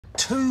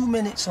2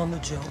 minutes on the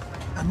job,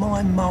 and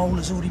my mole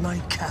has already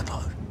made capo.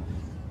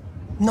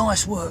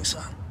 Nice work,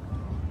 son.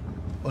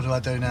 What do I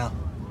do now?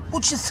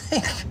 What do you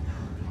think?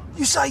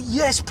 You say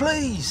yes,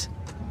 please.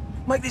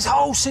 Make this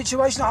whole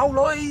situation a whole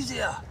lot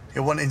easier.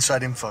 He'll want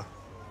inside info.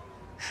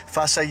 If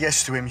I say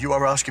yes to him, you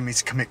are asking me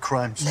to commit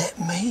crimes. Let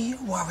me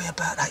worry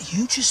about that.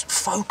 You just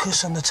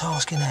focus on the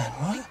task in hand,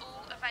 right?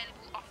 All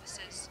available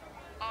officers.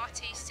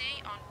 RTC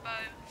on Bow,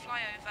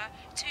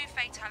 flyover, 2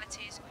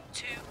 fatalities,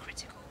 2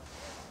 critical.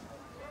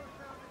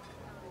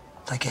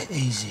 They get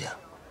easier,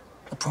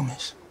 I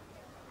promise.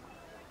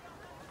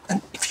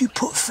 And if you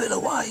put Phil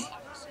away,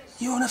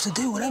 you won't have to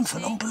deal with them for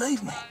long,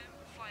 believe me.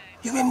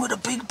 You're in with the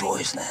big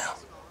boys now.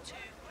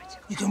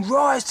 You can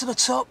rise to the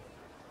top,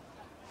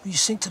 or you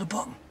sink to the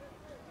bottom.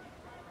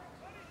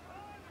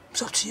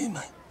 It's up to you,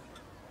 mate.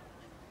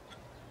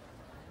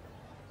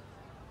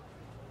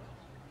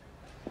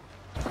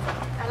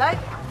 Hello?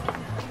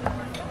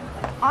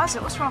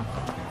 Isaac, what's wrong?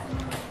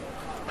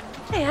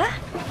 Hiya.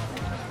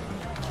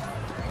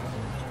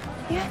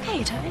 You okay?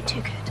 You don't look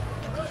too good.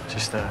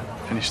 Just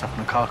finished up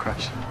in a car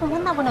crash. Well,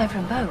 wasn't that one over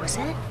in Bow, was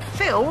it?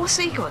 Phil, what's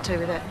he got to do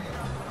with it?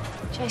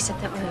 Joe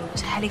said that there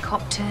was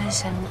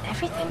helicopters and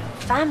everything.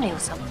 Family or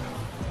something.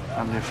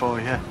 Family of 4,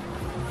 yeah.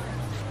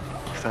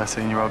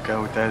 13-year-old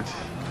girl dead.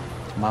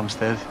 Mum's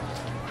dead.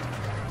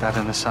 Dad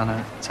and the son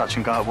are touch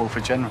and go at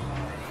Wolford General.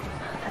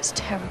 That's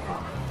terrible.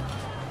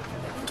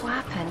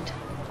 What happened?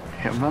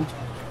 Yeah, Mum.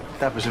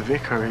 Dad was a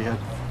vicar. He had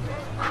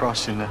a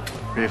cross in the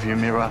rearview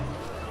mirror.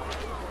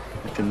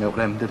 It didn't help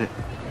them, did it?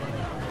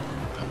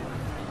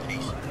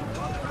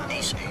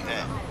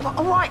 Well,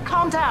 all right,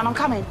 calm down, I'm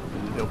coming.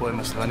 The little boy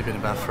must have only been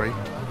about 3.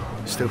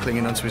 Still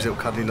clinging onto his little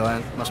cuddly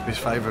lion. Must be his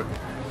favourite.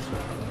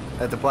 They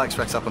had the bikes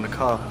wrapped up on the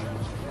car.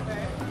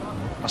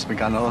 Must have been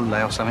going on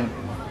holiday or something.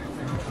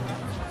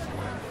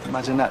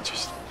 Imagine that,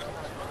 just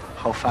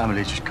whole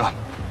family just gone.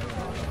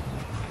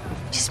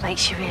 Just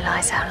makes you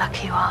realise how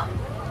lucky you are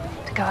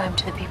to go home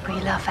to the people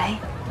you love, eh?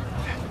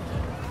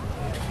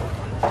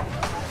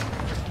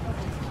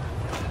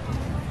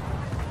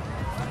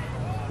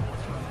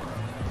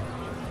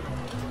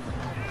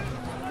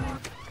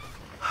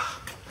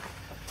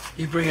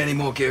 You bring any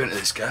more gear into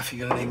this gaff,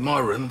 you're gonna need my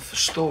room for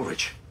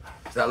storage.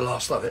 Is that the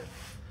last of it?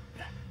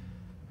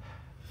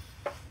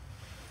 Yeah.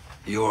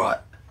 You all right?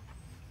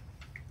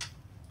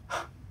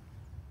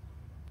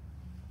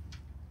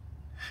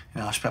 You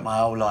know, I spent my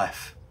whole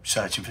life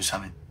searching for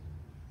something.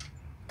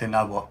 Didn't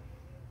know what.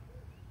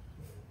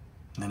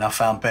 And then I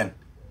found Ben.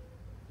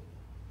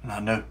 And I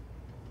knew.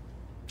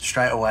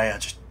 Straight away, I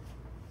just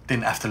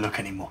didn't have to look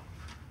anymore.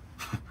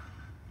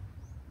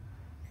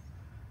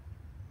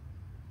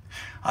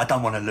 I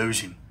don't want to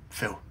lose him,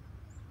 Phil.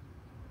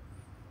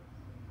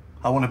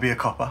 I want to be a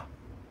copper.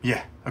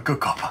 Yeah, a good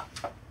copper.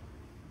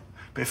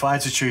 But if I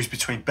had to choose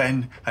between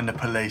Ben and the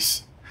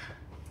police,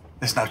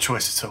 there's no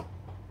choice at all.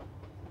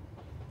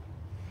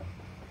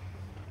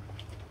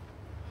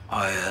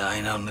 I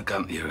ain't on the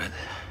gun to your head.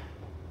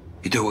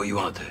 You do what you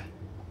want to do.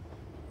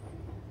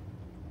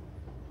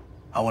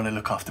 I want to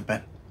look after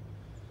Ben.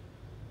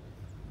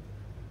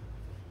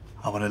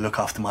 I want to look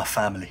after my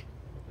family.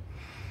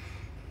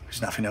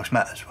 Because nothing else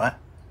matters, right?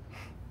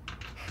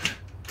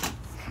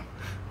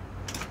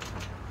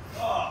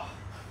 Oh.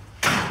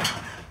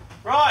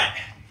 Right,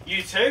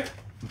 you two.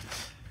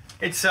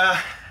 It's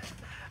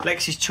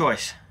Lexi's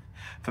choice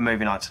for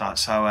movie night tonight,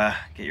 so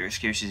get your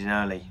excuses in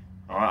early.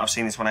 All right, I've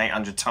seen this one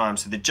 800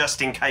 times, so the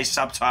just-in-case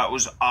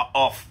subtitles are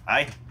off,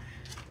 eh?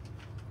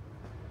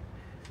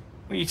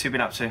 What you two been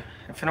up to?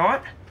 Everything all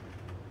right?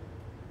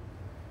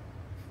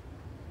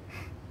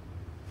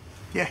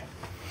 Yeah,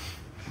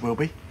 will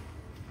be.